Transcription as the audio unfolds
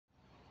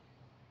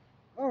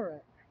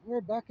we're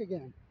back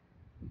again.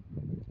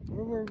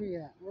 Where were we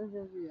at? Where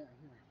were we at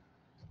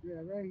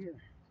here? Yeah, right here.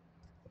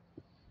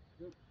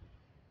 Yep.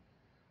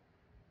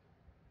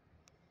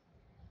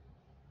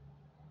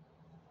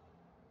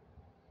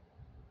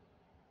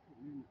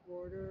 In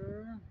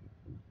order.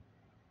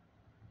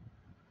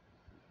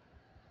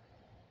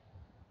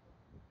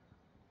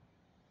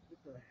 What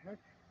the heck?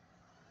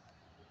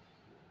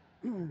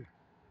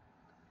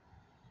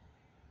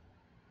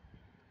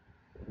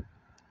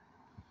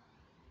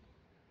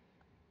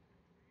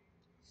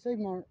 Save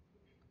mark.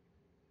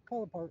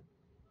 Call apart.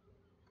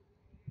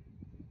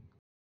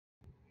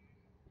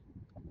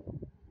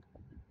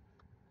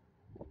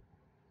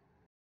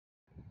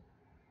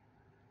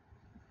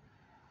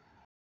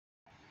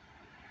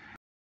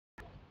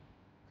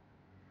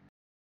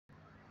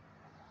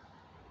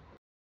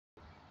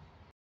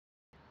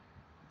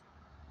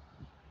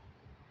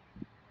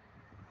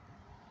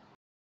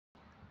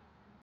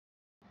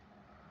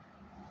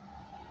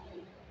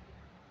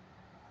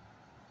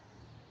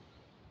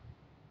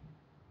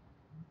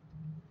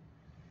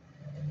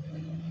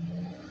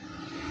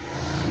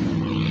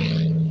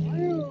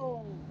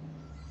 Wow.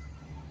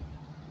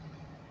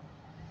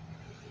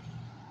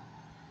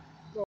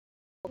 Go.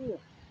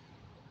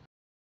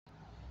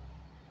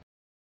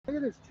 Look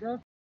at this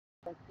truck.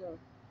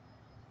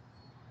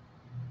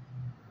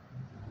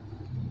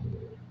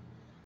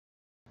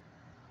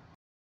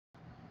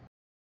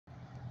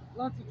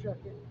 Lots of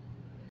traffic.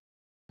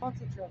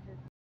 Lots of traffic.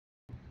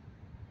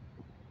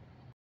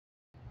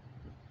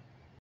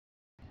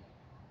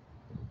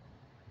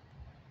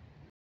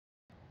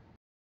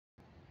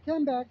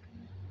 Cam back.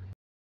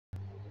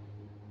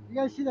 You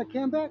guys see that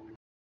cam back?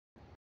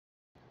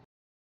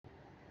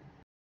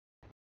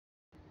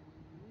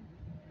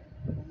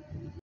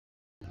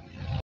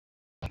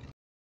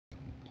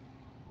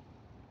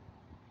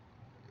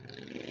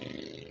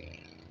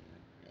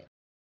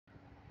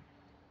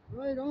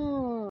 Right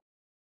on.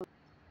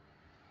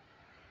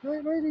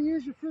 Great way to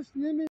use your First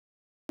Amendment.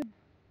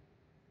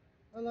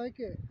 I like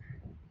it.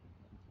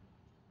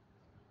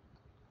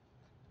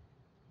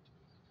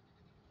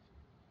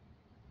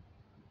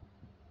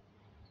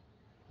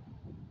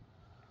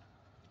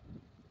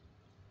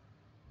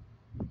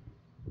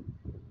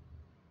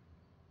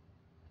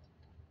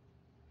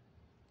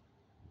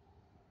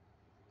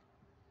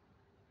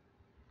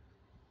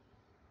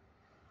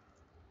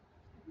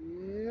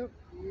 Yep,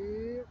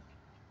 yep,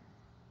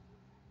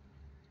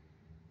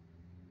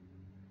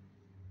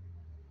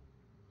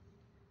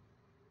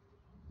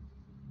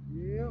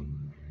 yep,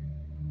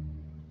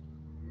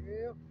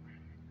 yep.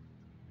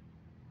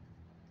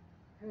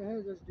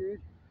 Hey, this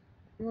dude.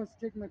 He wants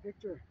to take my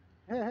picture.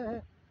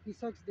 He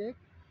sucks dick.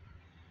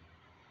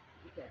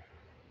 Okay.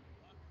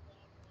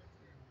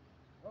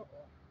 Uh-oh.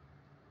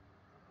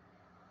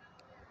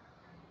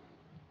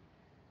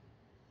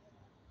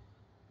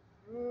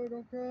 Oh,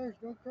 don't crash,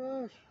 don't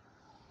crash.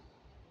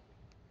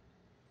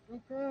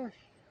 Don't crash.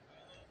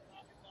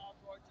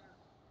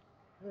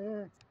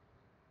 Uh,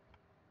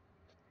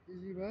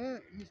 is he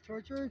what? He's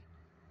tortured?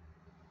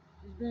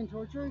 He's being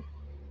tortured?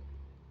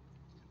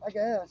 I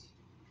guess.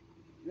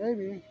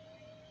 Maybe.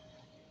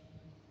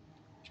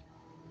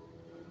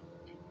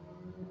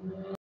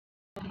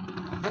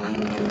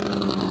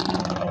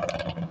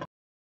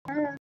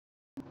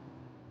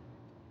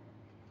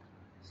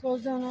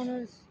 Slows down on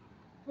his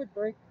foot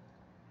brake.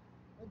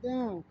 Put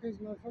down, crazy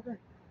motherfucker.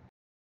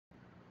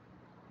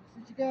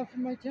 That's what you got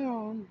from my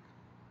town.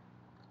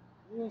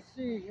 We'll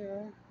see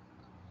here.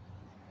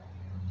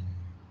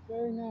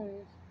 Very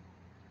nice.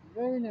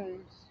 Very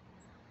nice.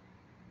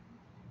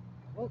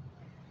 Oh,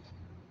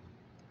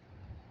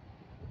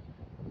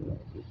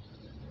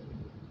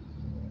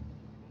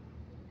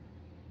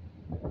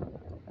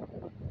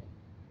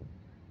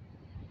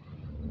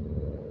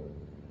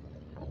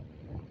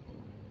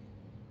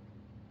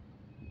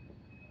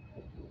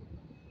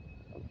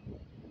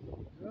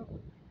 yep,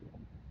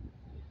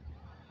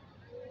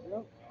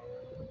 yep.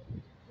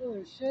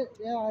 Holy shit.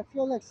 Yeah, I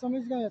feel like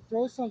somebody's gonna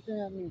throw something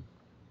at me.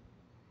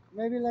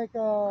 Maybe like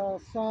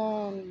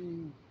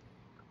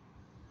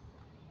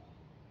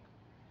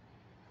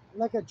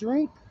like a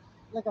drink,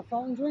 like a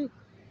fountain drink.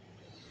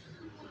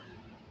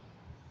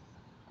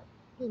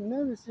 Getting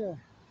nervous here.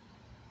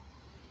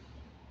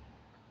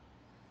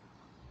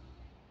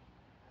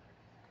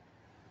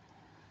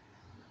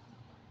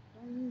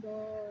 And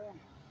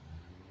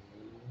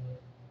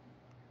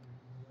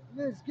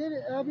let's get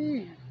it,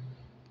 Abby.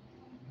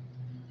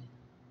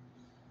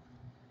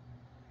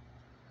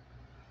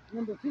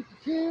 Number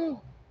 52.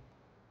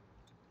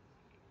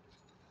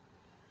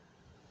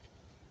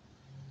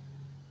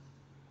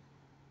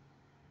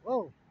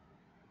 Whoa,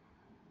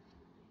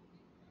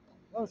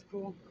 that was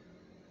cool.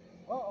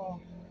 Uh-oh.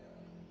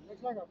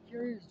 Looks like a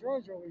Curious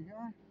George over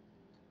here.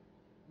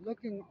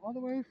 Looking all the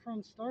way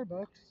from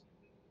Starbucks.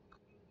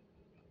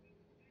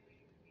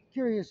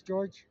 Curious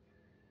George.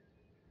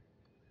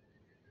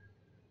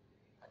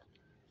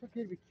 It's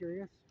okay to be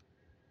curious.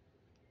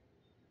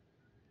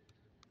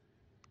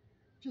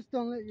 Just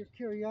don't let your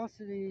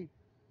curiosity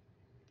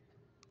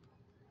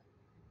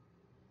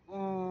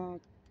uh,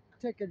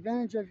 take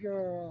advantage of your,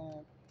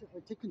 or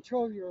take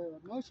control of your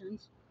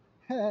emotions.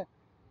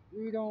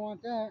 We don't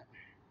want that.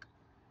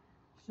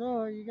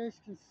 So you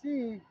guys can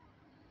see,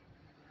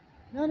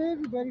 not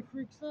everybody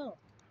freaks out.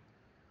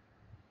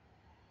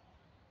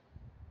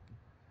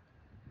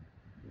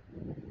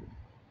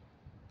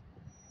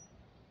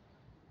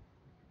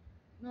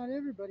 Not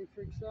everybody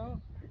freaks out.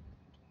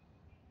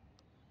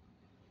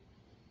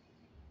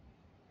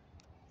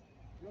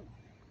 Nope.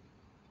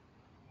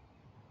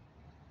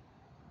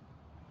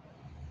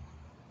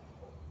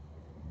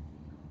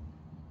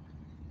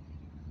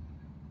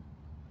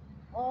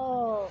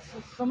 Oh,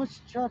 so much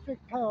traffic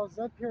piles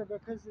up here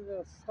because of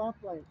the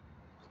stoplight.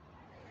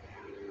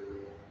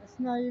 It's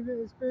not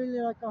even, it's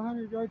barely like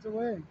 100 yards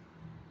away.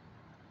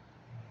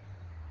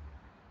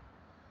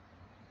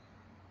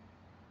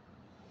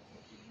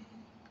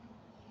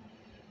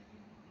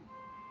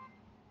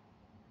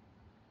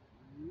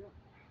 Yep.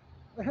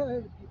 The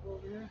people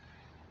over here.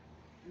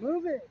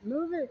 Move it,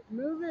 move it,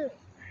 move it.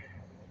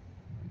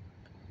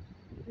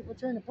 People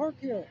trying to park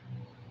here.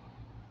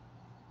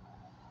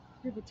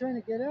 People trying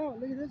to get out.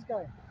 Look at this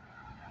guy.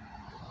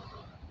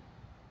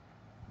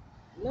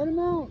 Let him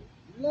out.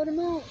 Let him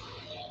out.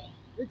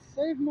 It's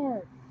Save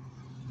Mart.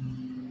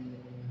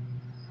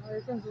 Oh,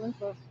 here comes the link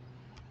bus.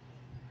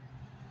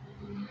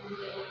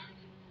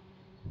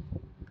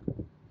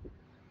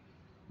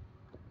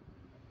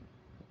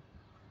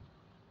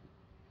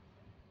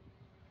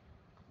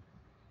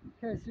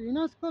 Okay, so you're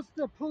not supposed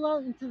to pull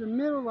out into the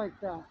middle like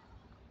that.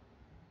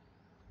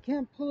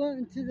 Can't pull out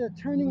into the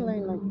turning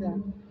lane like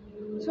that.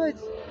 So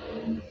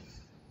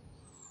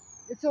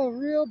it's a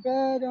real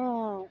bad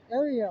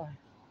area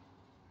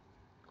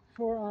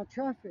for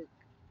traffic.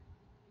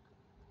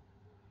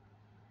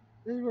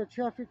 This is where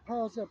traffic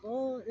piles up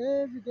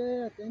every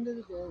day at the end of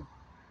the day.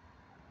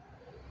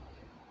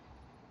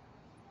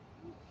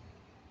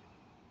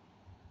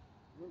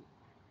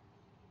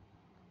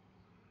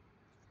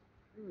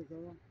 Here we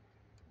go.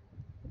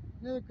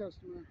 Another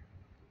customer.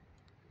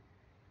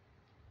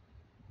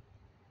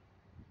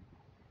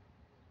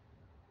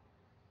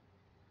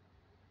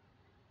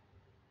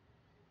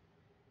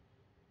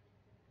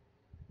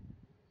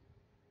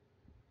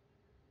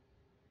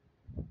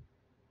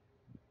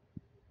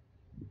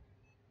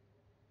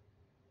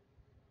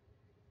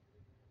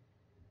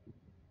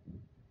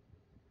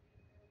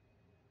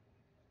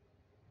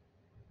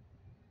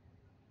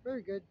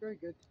 Very good, very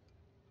good.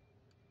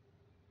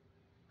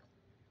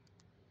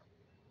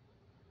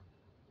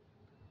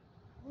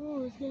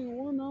 Oh, it's getting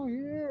warm out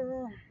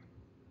here.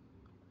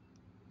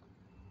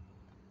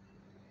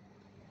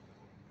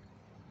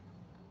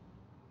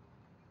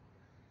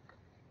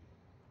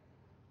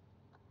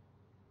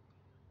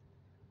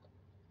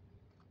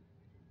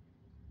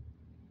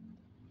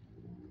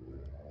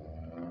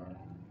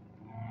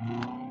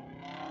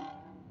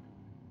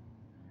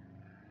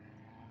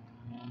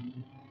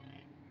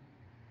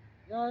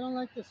 Yeah, I don't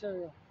like this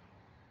area.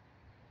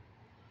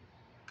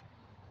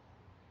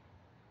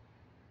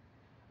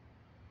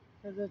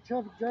 Because the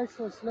traffic drives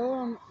so slow,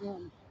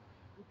 I'm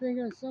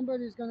thinking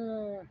somebody's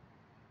gonna,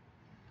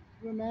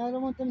 man, I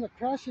don't want them to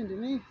crash into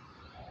me.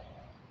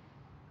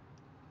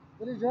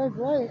 Better drive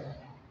right.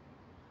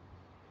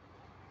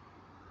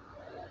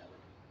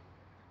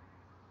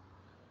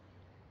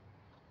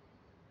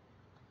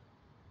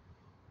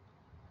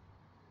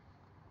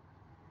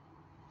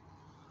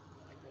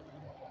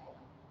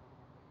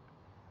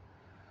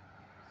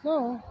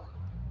 So,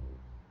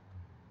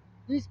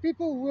 these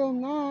people will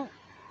not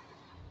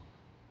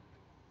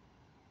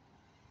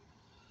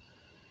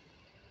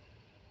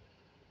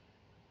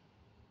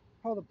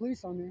call the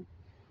police on me.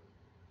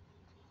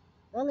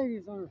 That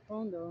lady's on her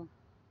phone though.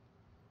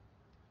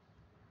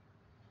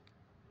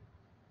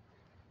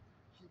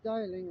 She's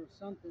dialing or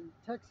something,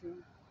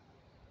 texting.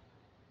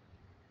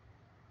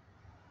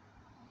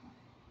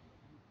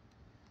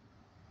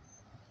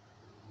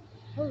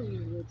 Holy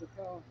with the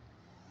car.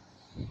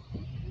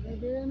 There'll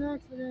be an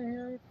accident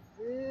here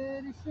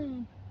pretty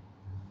soon.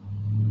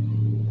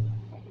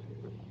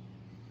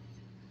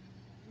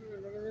 Ooh,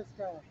 look at this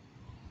guy.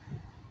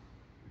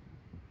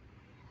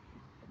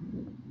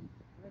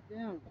 Right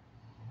down.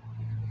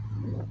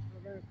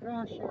 We're gonna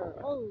crash here.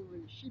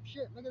 Holy sheep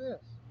shit, look at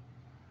this.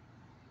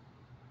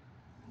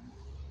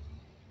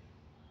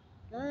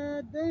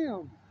 God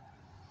damn.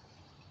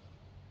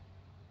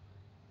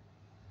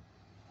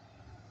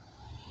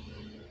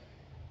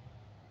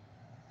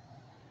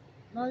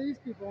 Now these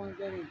people won't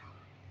get in.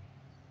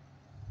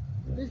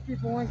 These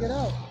people won't get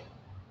out.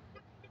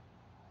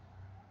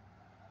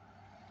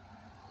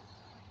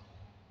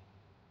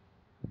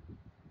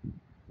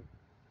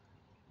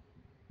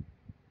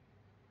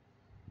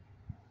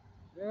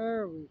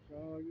 There we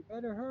go. You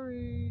better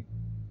hurry,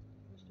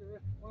 Mr.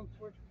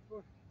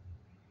 F-144,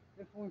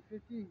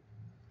 F-150.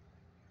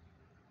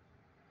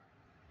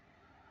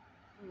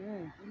 Oh,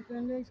 yeah,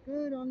 everything looks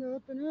good on the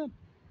up and up.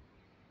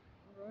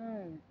 All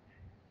right.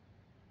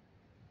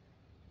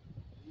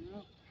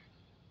 Yep.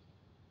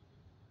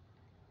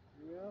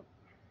 Yep.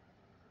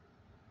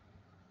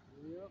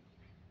 Yep.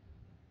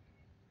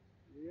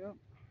 Yep.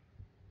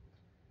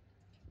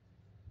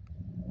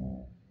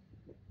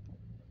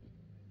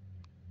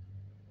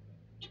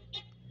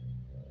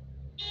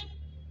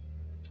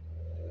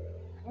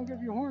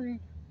 if you're horny.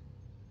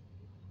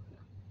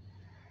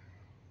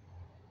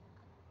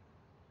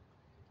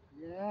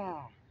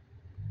 Yeah.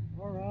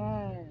 All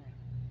right.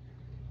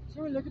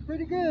 So we're looking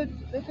pretty good.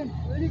 Looking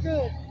pretty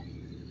good.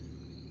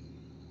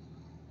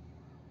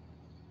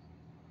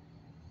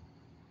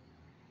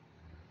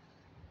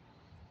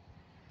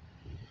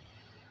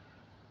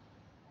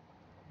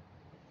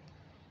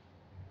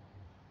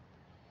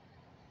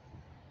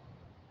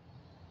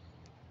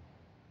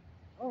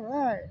 All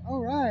right.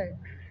 All right.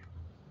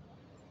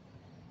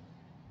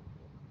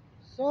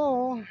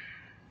 So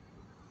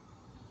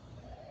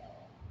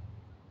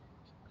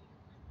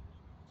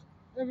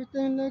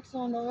everything looks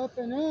on the up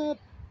and up.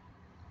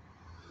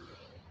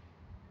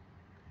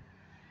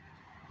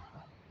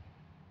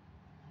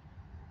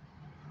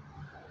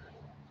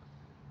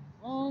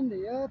 On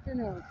the up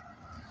and up.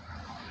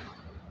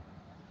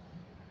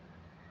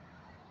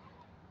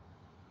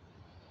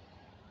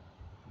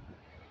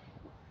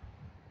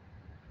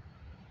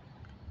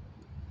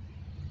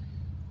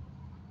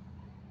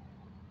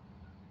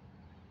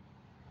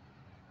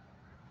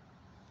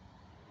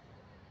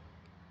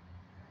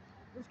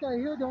 This guy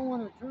here don't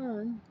want to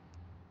turn.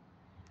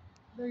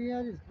 There he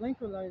had his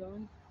blinker light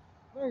on.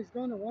 Oh, he's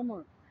going to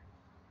Walmart.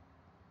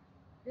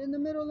 Get in the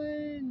middle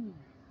lane.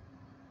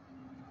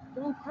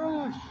 Don't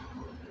crash.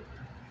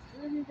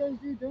 Whatever you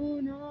guys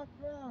do not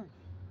crash.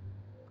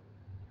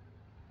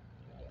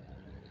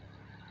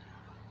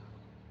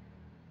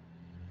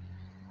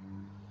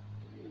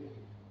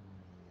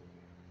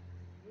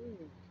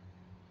 Ooh.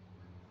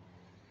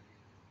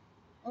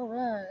 All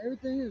right,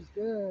 everything is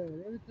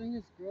good. Everything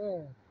is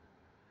good.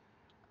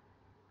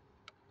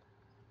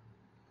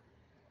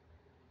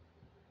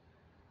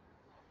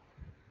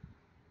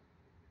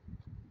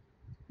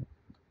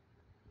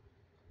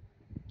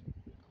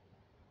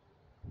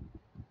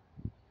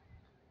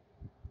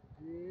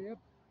 Yep.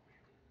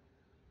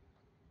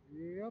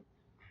 Yep.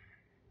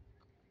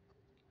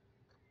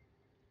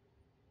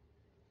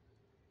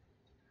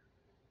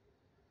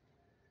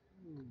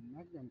 Ooh,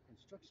 Magnum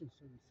Construction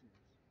Services.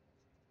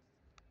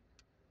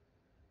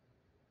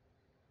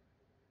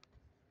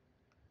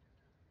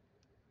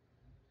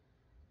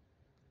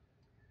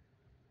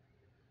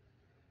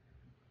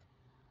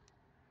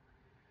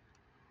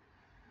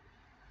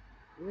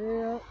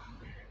 Yep.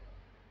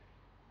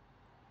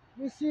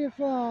 Let's see if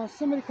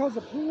somebody calls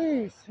the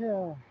police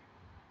here.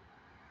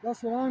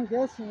 That's what I'm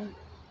guessing.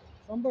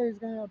 Somebody's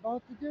gonna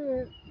about to do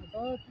it.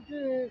 About to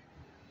do it.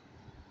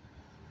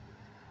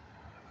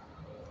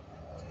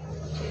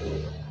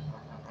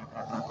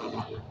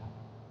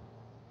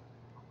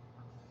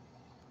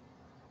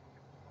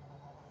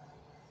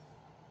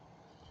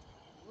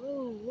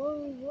 Whoa,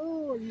 whoa,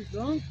 whoa! Are you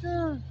drunk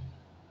there?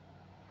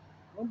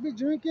 Don't be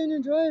drinking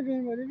and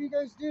driving. Whatever you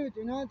guys do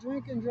not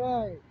drink and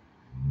drive.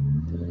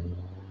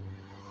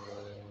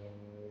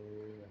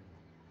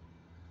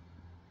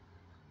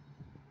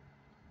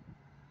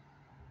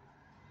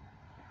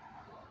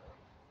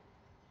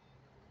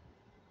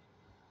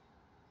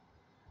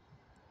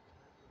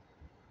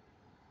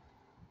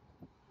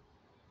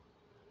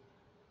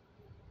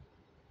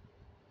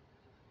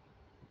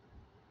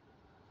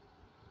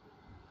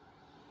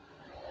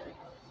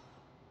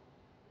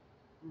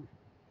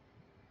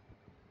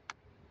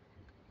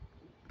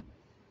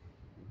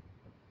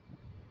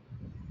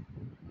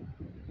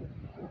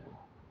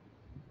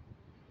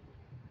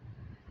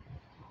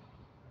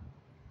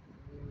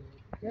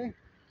 Okay.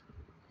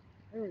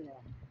 Here we go.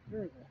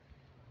 Here we go.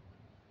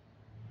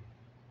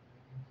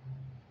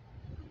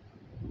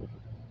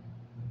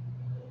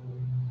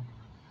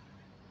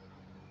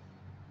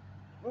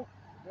 Oh,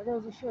 there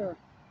goes the sheriff.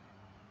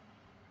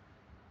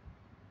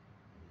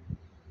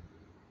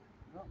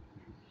 Oh,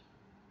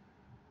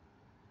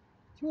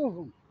 two of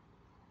them.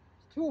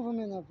 There's two of them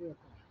in that vehicle.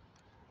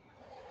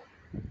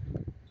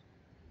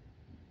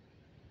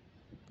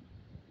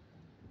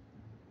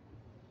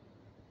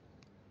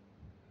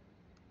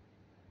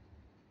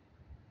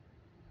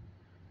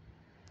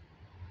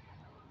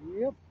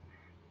 Yep.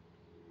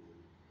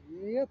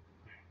 Yep.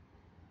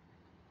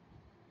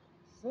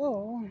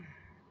 So,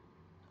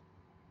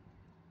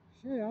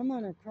 shit, I'm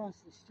gonna cross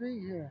the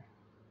street here.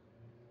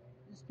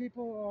 These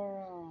people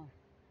are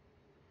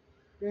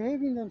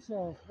behaving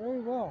themselves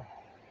very well.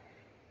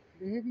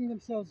 Behaving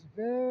themselves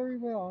very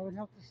well, I would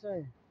have to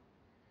say.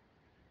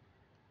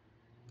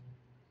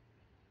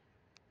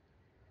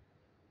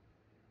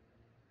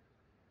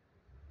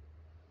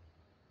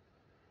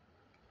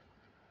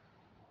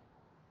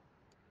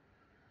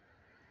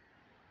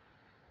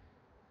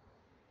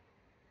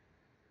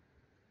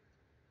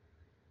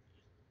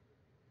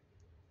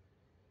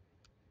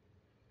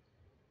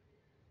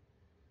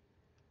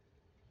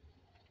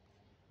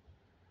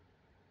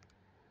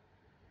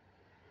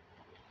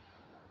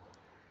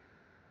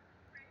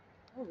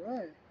 All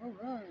right, all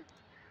right.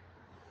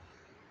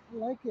 I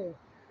like it.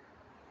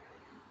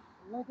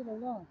 I like it a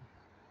lot.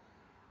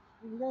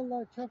 We got a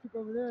lot of traffic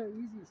over there at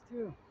Easy's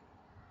too.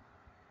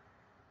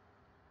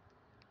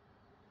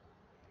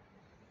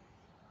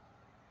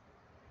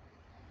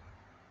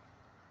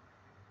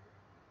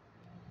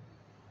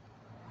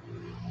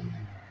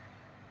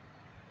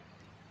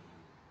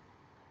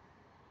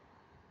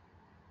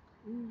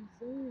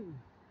 Easy.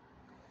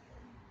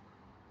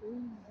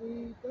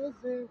 Easy does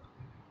it.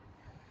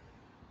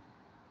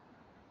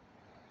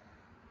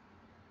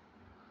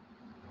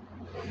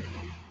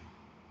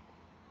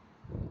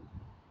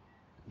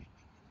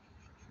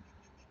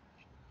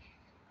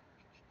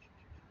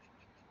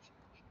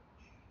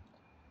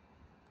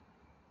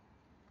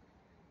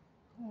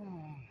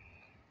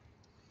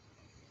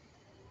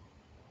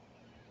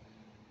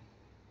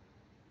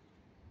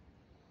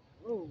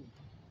 Whoa.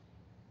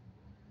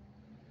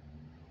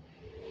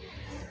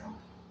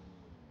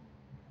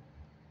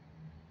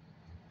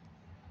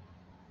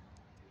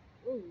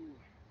 Whoa.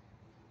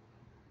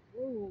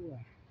 Whoa.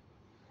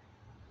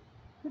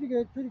 Pretty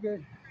good, pretty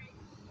good.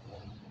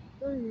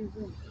 Very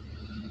easy.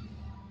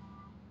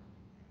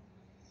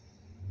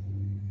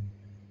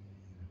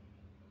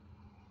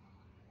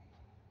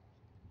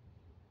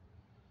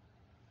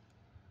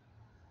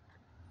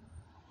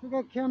 We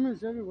got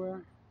cameras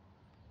everywhere.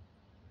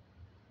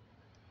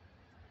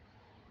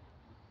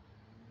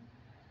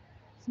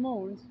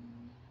 Small ones.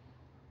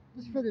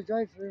 Just for the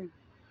drive-through.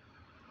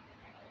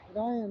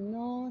 But I am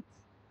not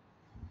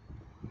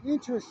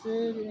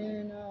interested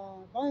in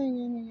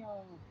buying any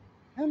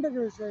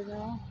hamburgers right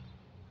now.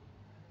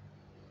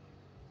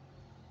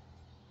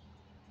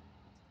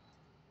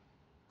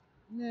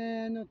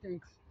 Nah, no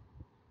thanks.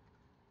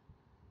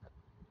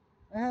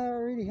 I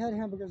already had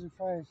hamburgers and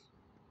fries.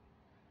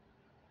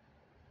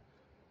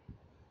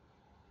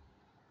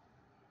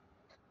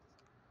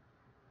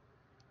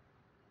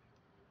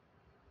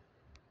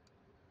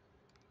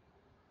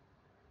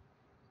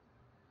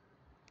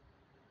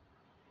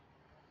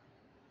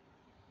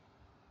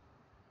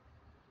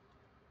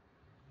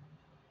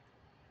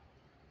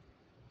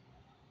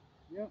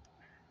 Yep.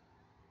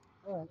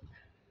 Alright.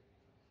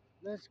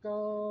 Let's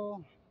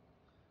go.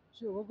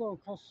 Shoot, we'll go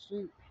across the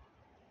street.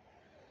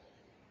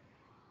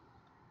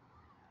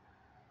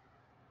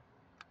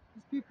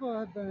 These people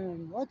have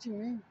been watching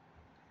me.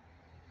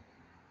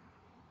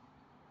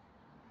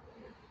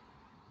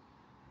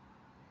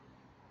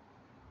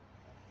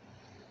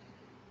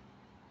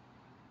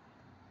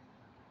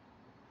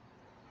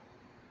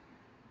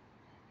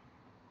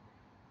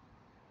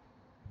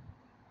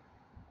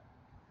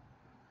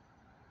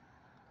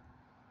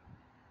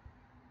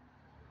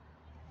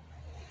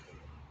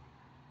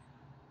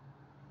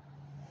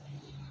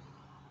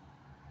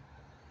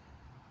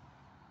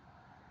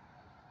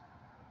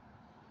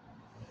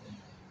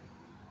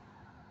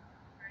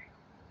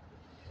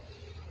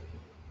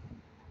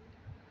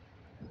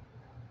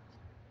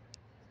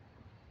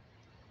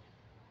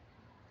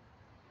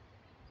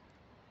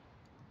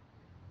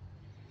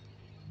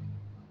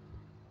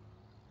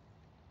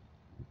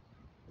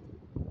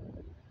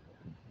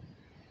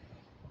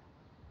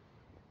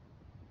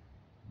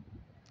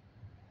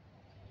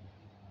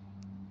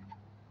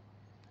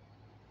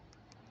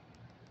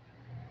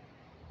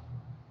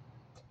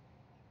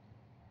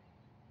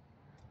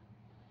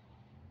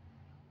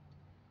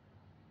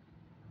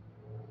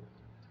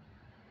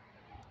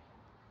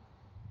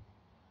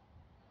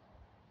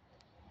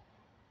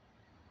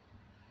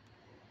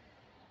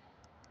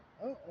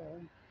 Uh-oh.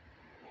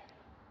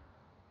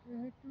 What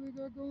the heck do we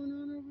got going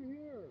on over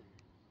here?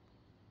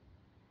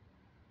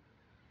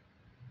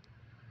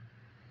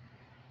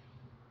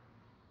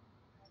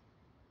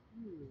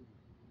 Hmm.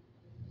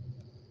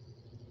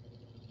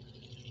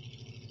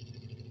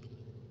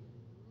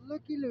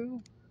 Looky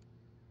Lou.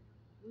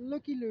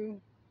 Looky Lou.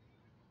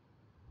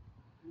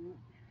 Yeah.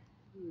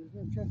 There's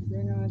no traffic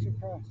right now. I should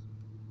cross.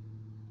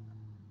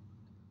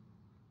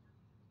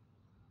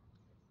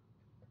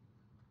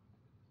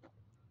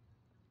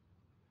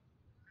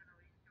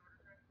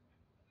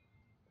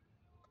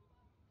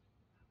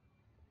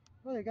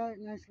 Well, they got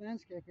nice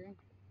landscaping.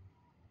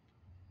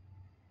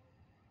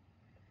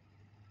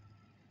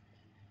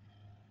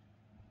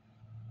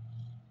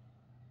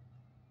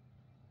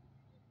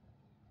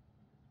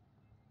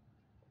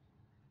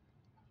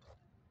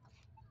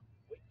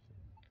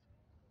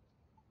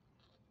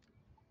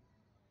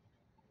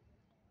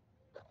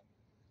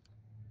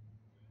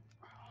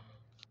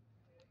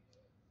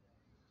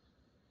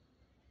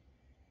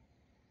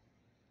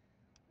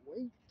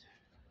 Wait.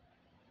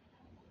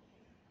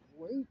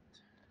 Wait.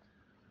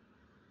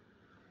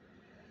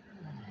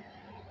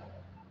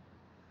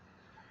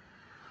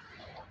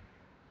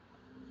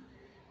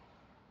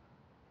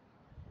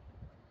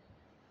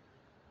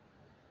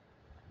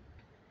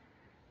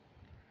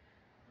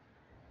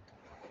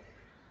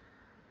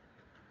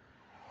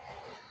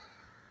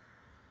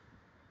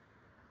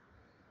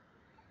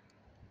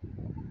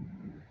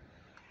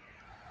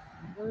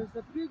 Where's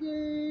the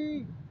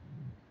piggy?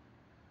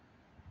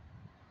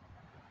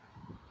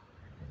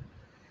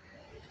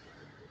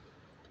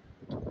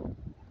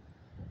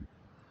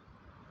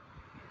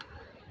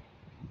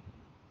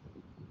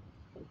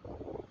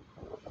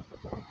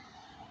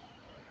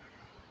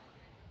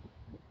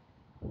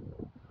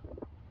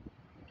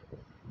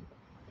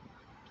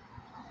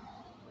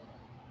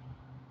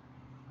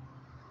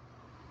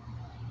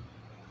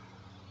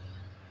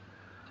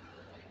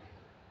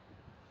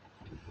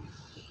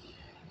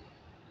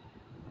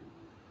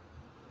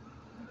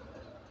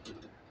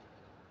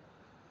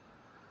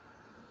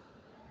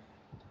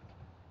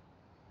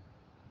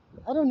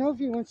 I don't know if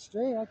he went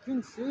straight. I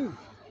couldn't see.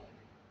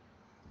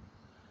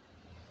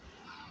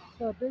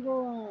 The big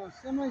old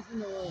semis in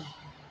the road.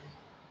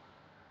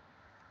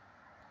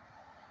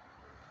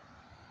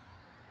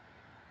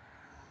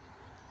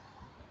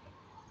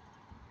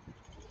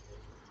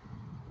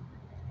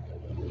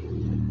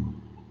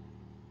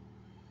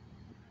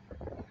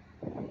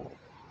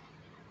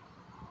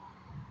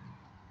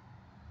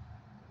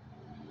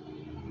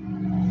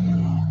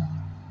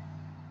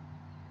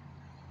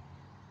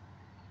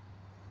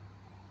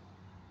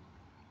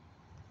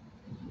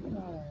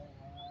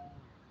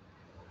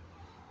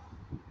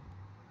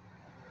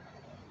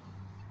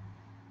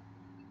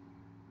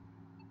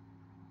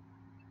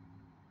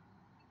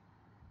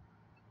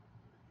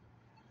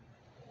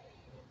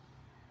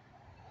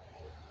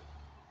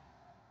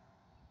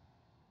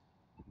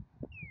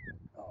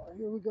 Oh,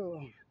 here we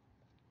go.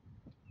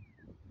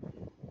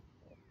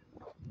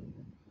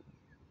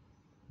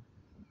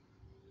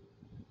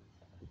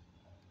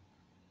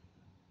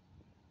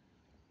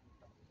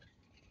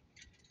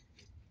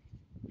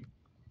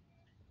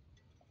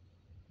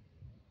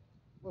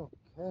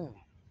 Okay.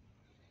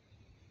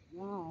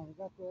 Now we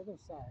got the other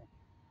side.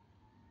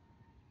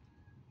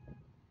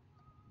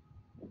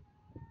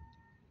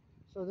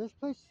 So this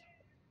place,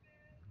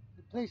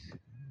 it plays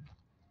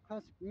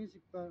classic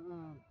music, but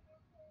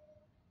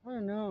I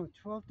don't know,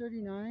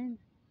 12.39.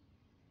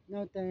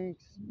 No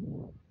thanks.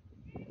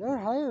 They're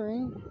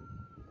hiring.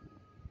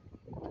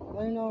 I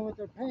don't know what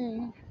they're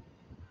paying.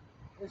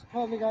 It's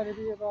probably got to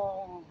be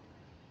about,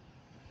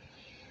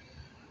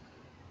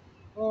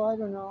 oh, I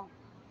don't know,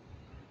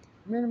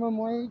 minimum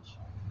wage.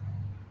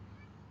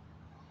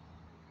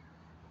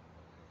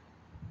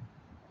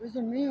 There's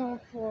a meal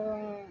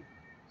for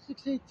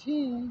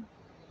 $6.18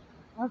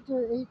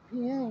 after 8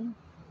 p.m.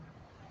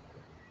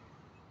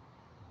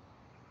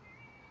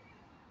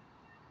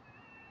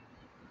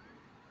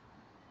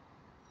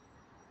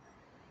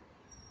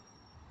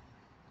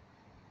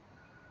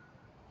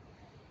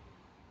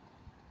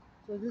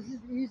 So this is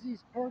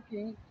Easy's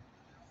parking.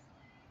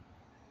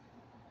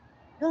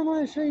 Here, I'm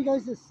going to show you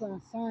guys this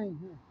sign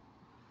here.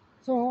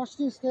 So in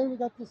Washington State, we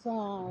got this.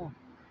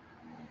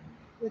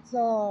 It's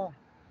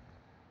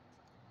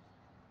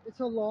it's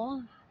a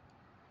law.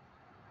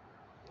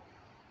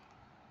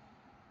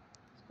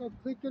 It's called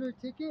Click It or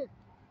Ticket,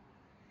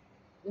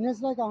 and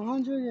it's like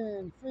 100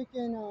 and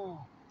freaking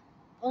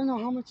I don't know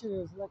how much it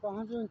is. Like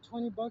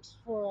 120 bucks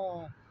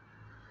for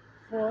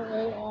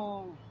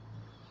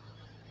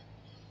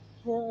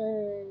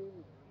a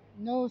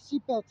no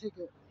seatbelt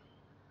ticket.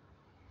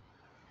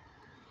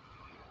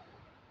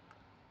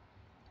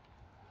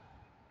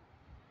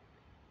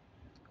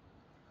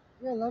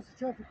 Yeah, lots of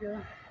traffic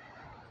here.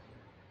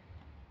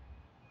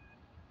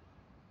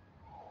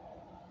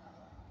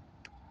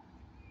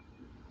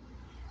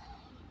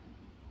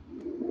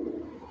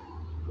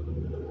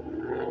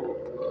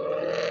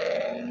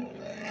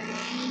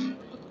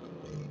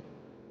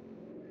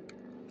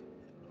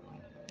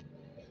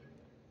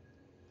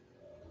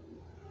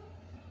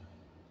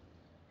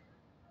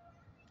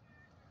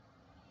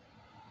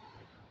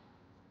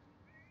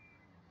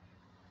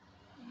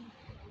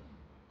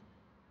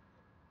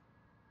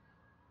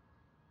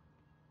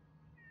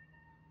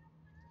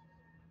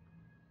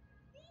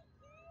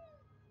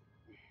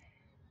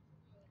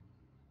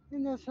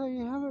 And that's how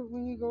you have it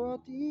when you go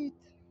out to eat.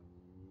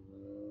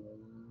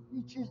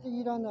 You choose to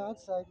eat on the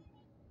outside.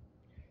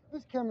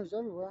 There's cameras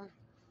everywhere.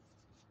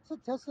 So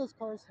Tesla's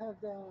cars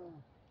have the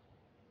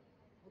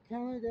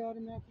camera, they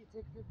automatically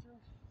take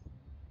pictures.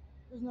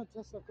 There's no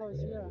Tesla cars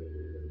here.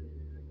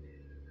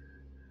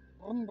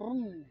 Brum,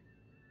 brum.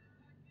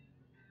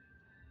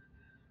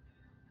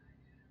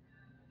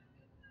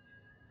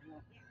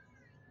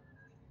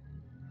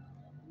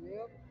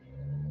 Yep.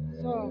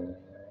 So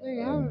there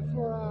you have it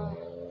for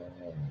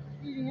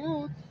eating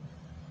out.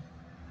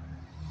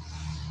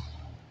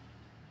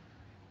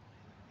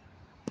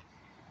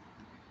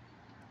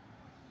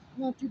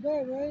 Not too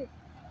bad, right?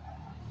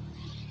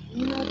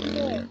 Not too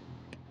bad.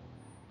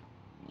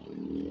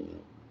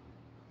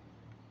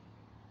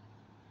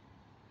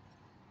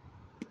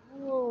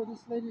 Whoa,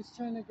 this lady's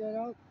trying to get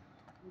out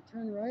and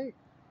turn right.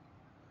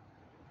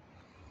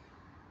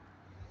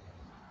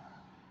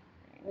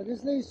 Well,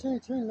 this lady's trying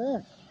to turn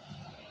left.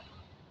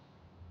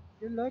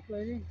 Good luck,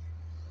 lady.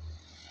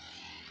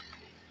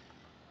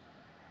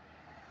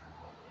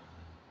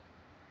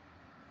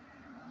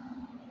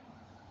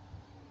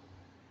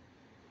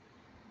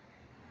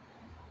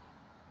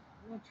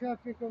 No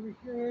traffic over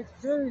here.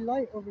 It's very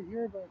light over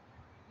here, but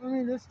I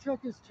mean, this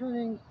truck is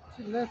turning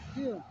to left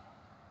too.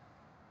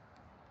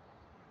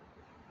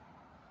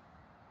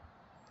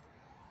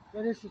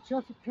 But it's the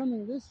traffic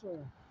coming this way.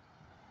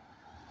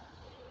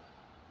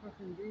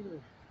 Fucking beater.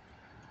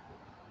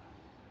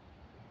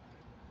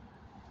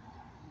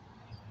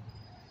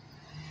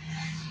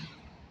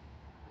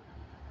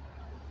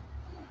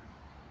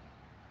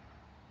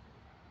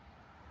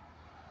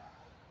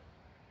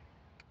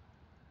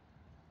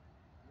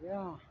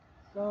 Yeah,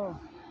 so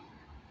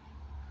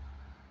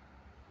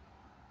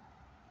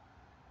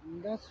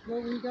And that's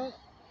what we got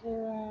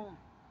for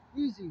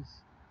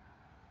Easies.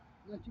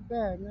 Not too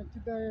bad, not too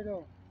bad at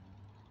all.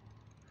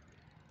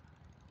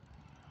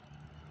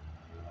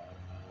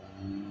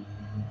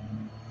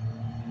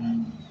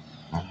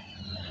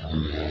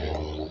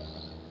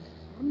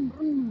 Vroom,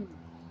 vroom.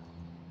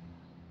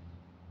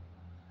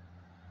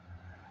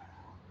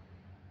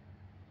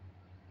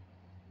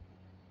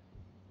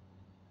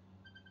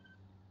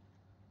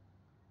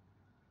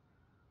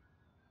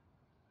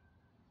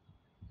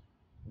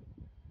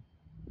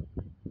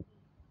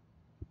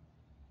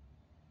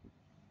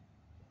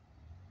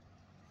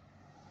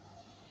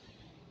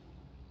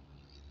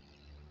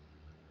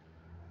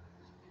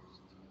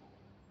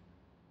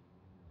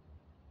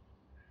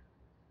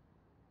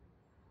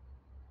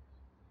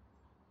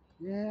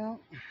 Yeah,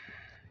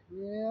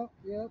 yep.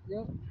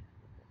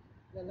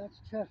 Yeah, lots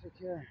of traffic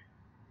here.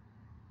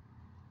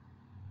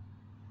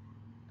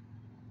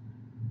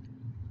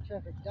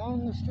 Traffic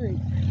down the street.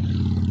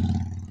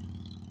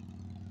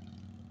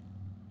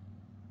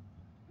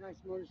 Nice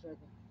motorcycle.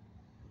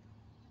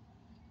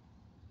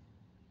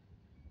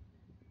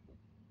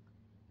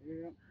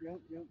 Yep.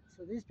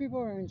 So these people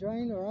are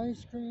enjoying their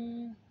ice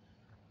cream.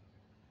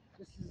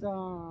 This is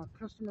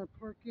customer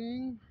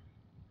parking.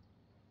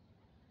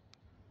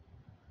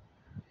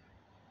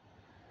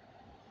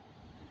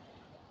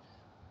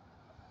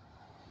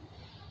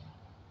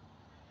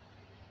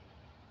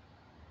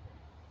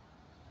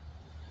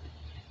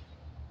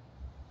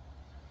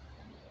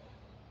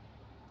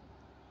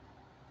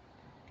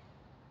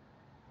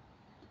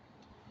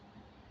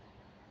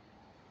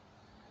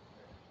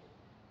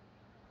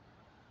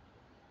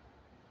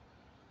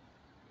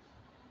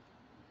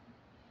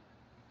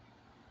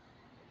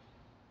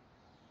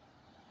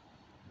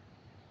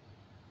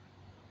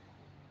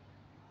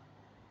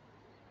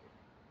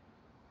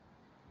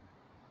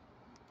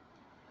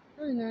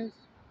 Very nice,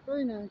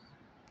 very nice.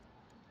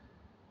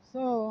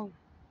 So,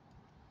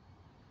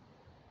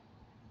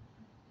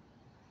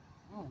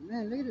 oh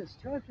man, look at this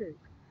traffic.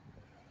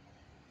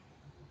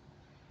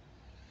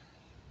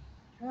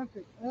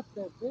 Traffic up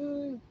the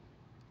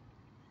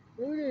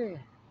booty.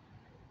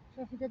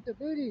 Traffic up the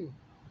booty.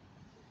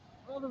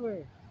 All the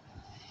way.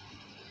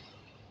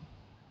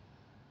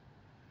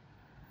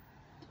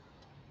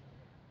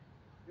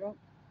 Yep,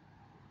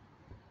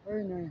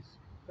 very nice,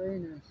 very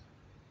nice.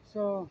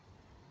 So,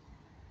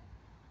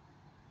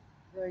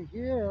 right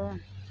here,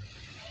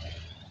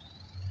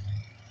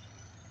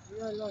 we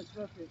got a lot of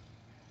traffic.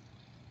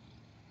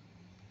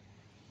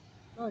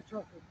 A lot of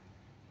traffic.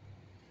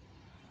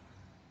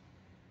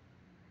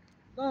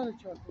 A lot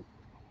of traffic.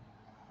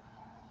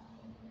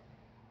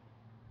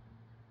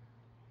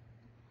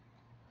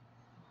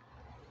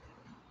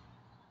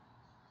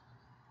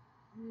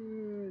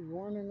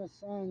 Warm in the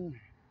sun.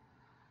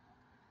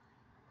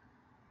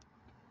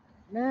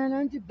 Man,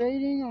 I'm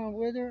debating on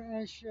whether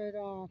I should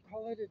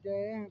call it a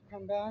day and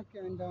come back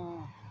and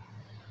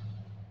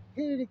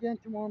hit it again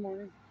tomorrow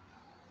morning.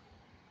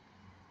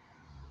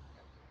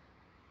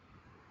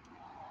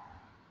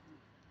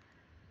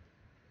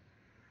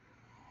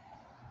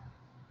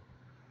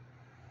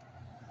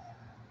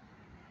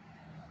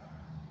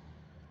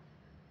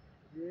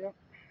 Yep,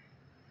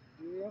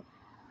 yep,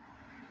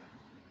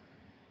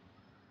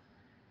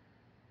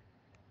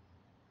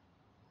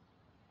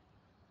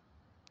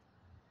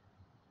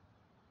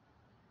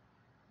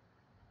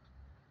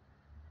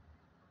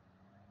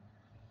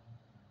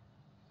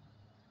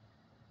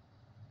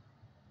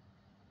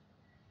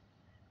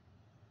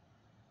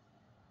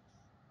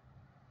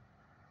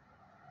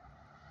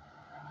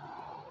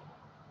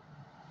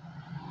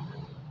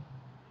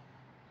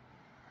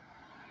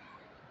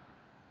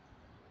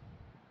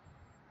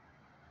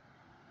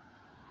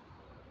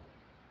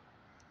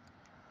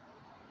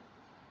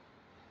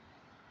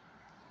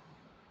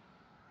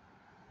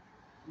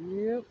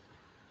 yep,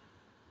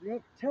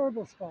 yep.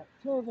 Terrible spot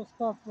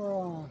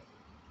for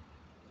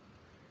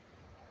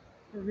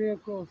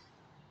vehicles.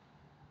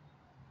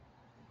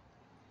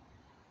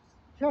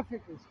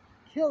 Traffic is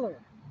killer,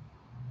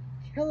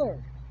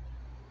 killer.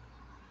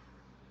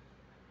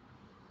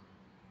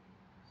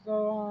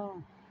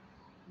 So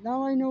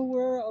now I know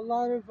where a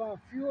lot of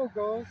fuel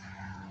goes,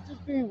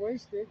 just being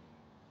wasted.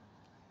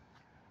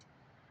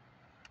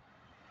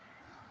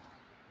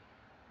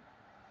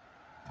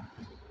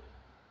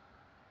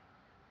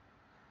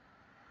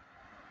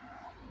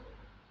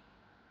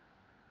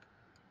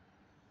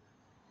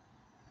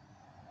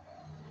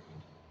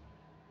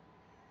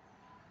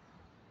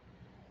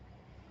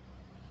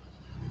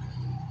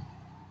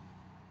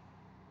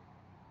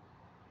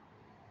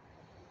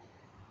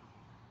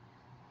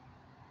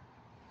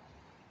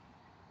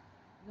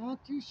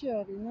 Not too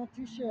shabby, not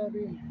too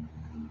shabby.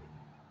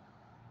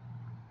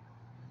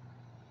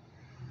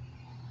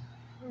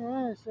 All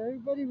right, so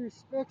everybody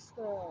respects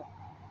the.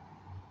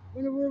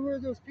 Where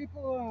those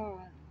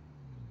people?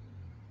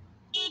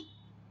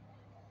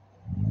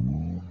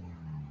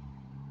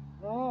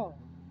 Oh,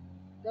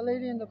 the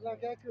lady in the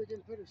black Acura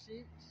didn't put her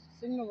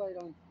signal light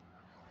on.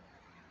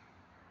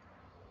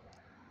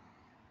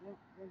 Yeah,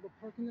 gonna go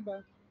park in the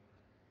back.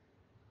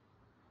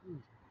 Hmm.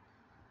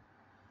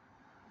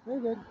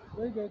 Very good.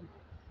 Very good.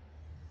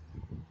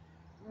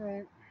 All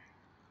right.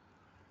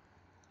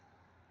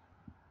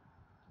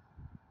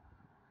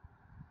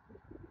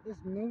 Let's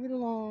move it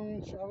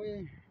along, shall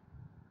we?